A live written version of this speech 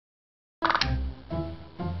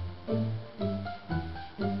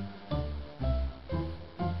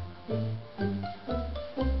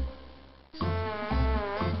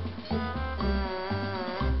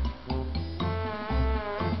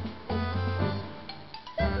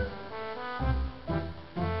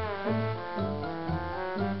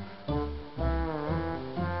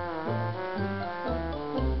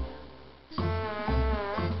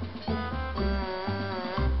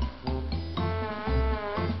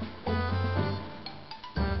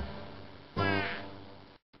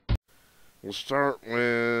We'll start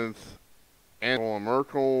with Angela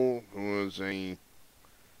Merkel, who is a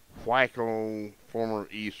wacko former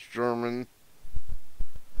East German.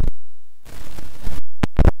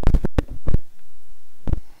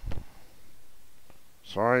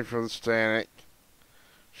 Sorry for the static.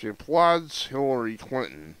 She applauds Hillary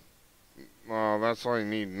Clinton. That's all you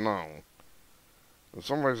need to know. If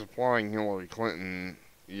somebody's applauding Hillary Clinton,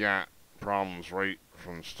 you got problems right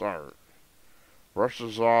from the start.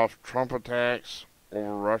 Brushes off Trump attacks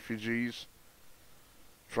over refugees.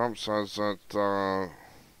 Trump says that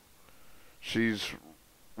she's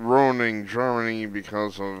ruining Germany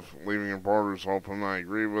because of leaving her borders open. I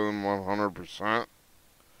agree with him 100%.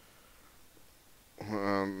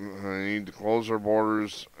 They need to close their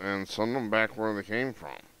borders and send them back where they came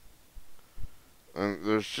from. And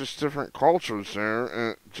there's just different cultures there,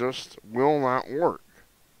 and it just will not work.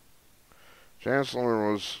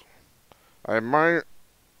 Chancellor was...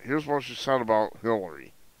 Here's what she said about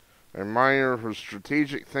Hillary. I admire her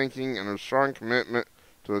strategic thinking and her strong commitment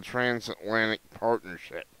to the transatlantic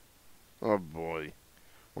partnership. Oh boy.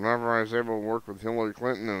 Whenever I was able to work with Hillary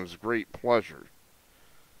Clinton, it was a great pleasure.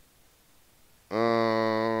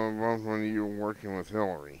 When you were working with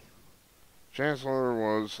Hillary. Chancellor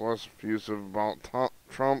was less effusive about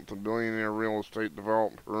Trump, the billionaire real estate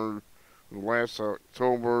developer who last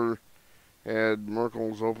October had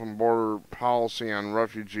Merkel's open border policy on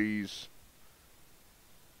refugees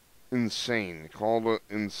insane. He called it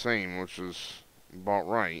insane, which is about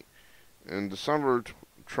right. In December,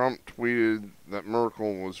 Trump tweeted that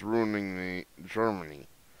Merkel was ruining Germany.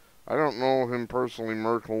 I don't know him personally,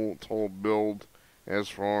 Merkel told Bild. As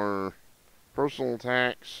for personal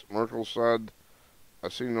attacks, Merkel said, I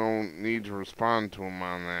see no need to respond to him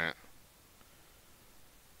on that.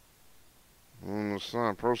 It's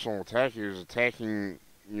not a personal attack, he was attacking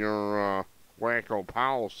your wacko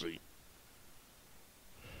policy.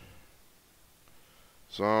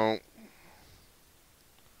 So,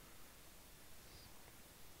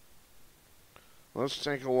 let's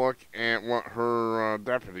take a look at what her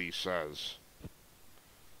deputy says.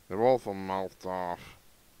 They both of them mouthed off.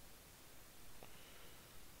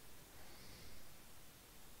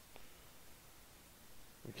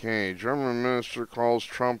 Okay, German minister calls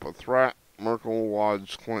Trump a threat. Merkel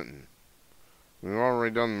lauds Clinton. We've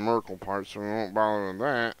already done the Merkel part, so we won't bother with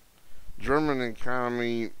that. German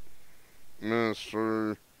economy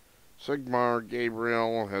minister Sigmar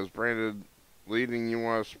Gabriel has branded leading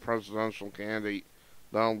U.S. presidential candidate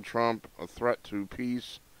Donald Trump a threat to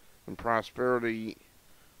peace and prosperity,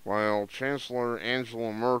 while Chancellor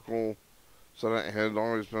Angela Merkel said it had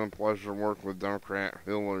always been a pleasure to work with Democrat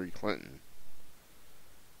Hillary Clinton.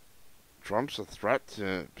 Trump's a threat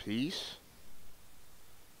to peace?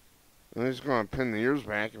 And he's going to pin the ears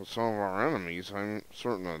back of some of our enemies, I'm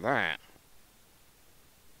certain of that.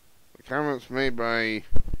 The comments made by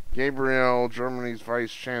Gabriel, Germany's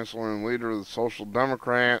vice chancellor and leader of the Social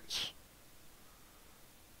Democrats,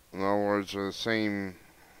 in other words, are the same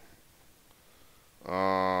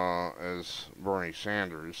as Bernie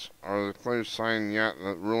Sanders, are the clear sign yet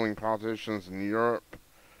that ruling politicians in Europe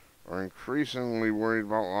are increasingly worried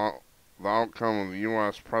about the outcome of the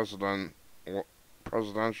U.S. presidential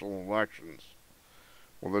elections.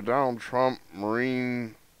 Whether Donald Trump,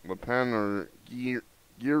 Marine Le Pen, or Geert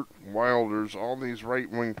Wilders, all these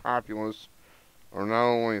right-wing populists are not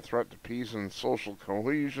only a threat to peace and social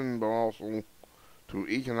cohesion, but also to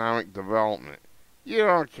economic development. You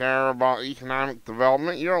don't care about economic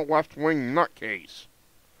development. You're a left-wing nutcase.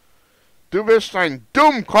 Du bist ein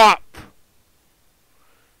Dummkopf!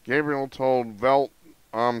 Gabriel told Welt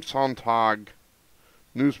am Sonntag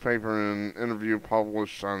newspaper in an interview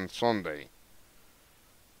published on Sunday.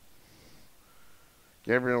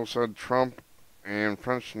 Gabriel said Trump and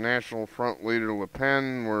French National Front leader Le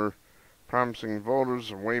Pen were promising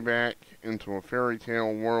voters a way back into a fairy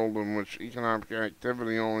tale world in which economic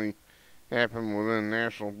activity only happened within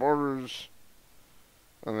national borders,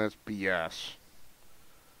 and that's BS.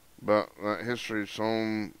 But that history has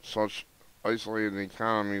shown such isolated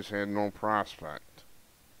economies had no prospect.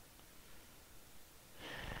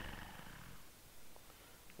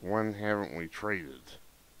 When haven't we traded?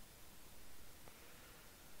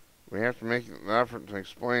 We have to make an effort to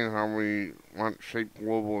explain how we want to shape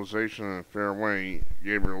globalization in a fair way,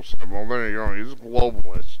 Gabriel said. Well, there you go, he's a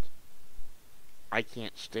globalist. I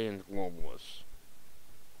can't stand globalists.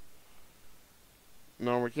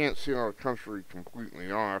 No, we can't seal our country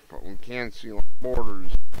completely off, but we can seal our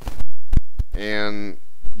borders and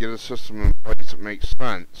get a system in place that makes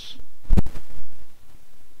sense.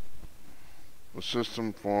 A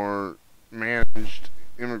system for managed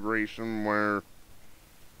immigration where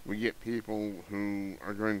we get people who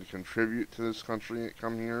are going to contribute to this country that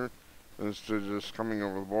come here, instead of just coming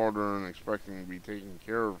over the border and expecting to be taken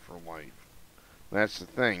care of for life. That's the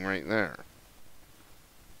thing right there.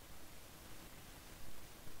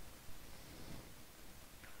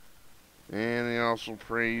 And he also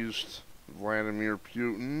praised Vladimir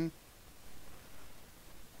Putin.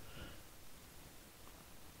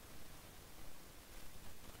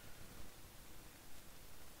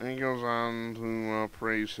 And he goes on to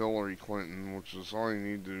praise Hillary Clinton, which is all you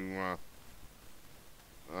need to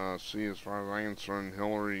see as far as I'm concerned.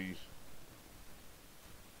 Hillary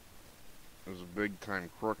is a big-time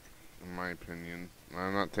crook, in my opinion.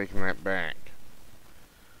 I'm not taking that back.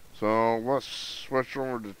 So let's switch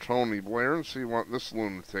over to Tony Blair and see what this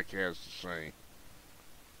lunatic has to say.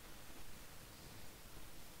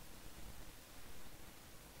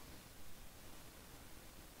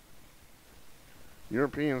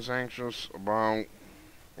 Europeans anxious about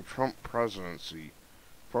a Trump presidency.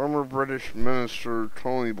 Former British Minister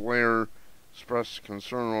Tony Blair expressed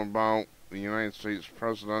concern about the United States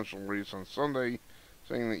presidential race on Sunday,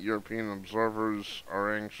 saying that European observers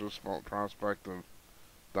are anxious about the prospect of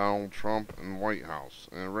Donald Trump in the White House.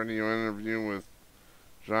 In a radio interview with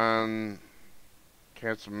John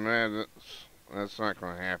Katzimadis, that's not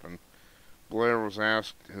going to happen. Blair was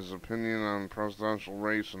asked his opinion on the presidential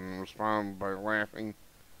race and responded by laughing.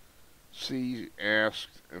 C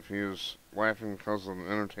asked if he is laughing because of the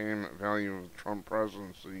entertainment value of the Trump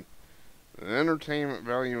presidency. The entertainment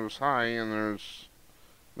value is high, and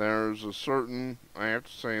there's a certain, I have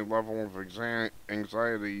to say, level of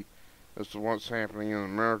anxiety as to what's happening in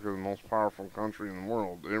America, the most powerful country in the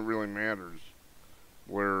world. It really matters,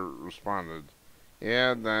 Blair responded. He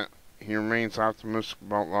added that he remains optimistic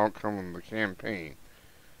about the outcome of the campaign,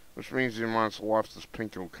 which means he wants a leftist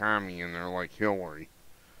pinko commie in there like Hillary.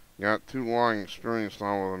 Got too long experience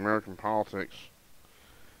now with American politics,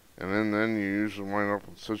 and then you usually wind up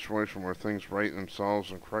with a situation where things right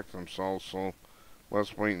themselves and correct themselves, so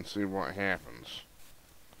let's wait and see what happens.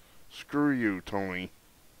 Screw you, Tony.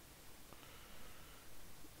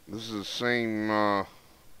 This is the same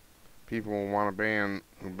people who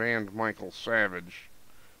banned Michael Savage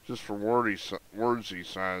just for words he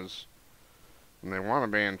says, and they want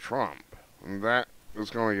to ban Trump. And that is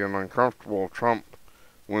going to get uncomfortable if Trump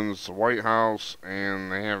wins the White House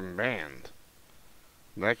and they have him banned.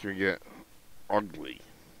 That could get ugly.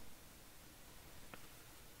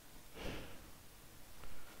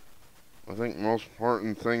 I think the most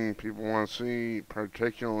important thing people want to see,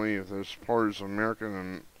 particularly if they're supporters of America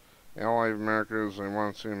and allied America, is they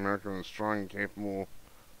want to see America as strong and capable of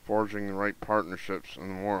forging the right partnerships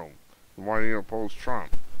in the world. Why do you oppose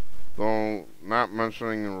Trump? Though not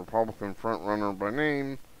mentioning the Republican frontrunner by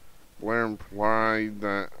name, Blair implied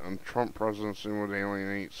that a Trump presidency would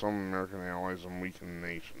alienate some American allies and weaken the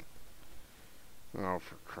nation. Oh,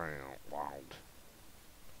 for crying out loud.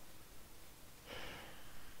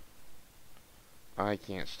 I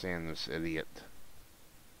can't stand this idiot.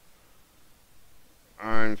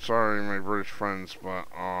 I'm sorry, my British friends, but,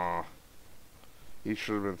 he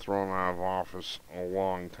should have been thrown out of office a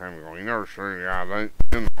long time ago. He never should have got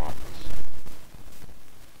in office.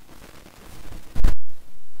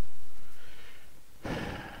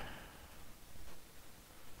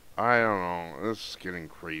 I don't know. This is getting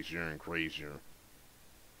crazier and crazier.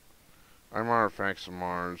 I'm Artifacts of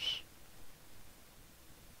Mars.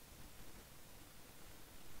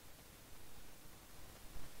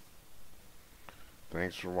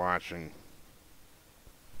 Thanks for watching.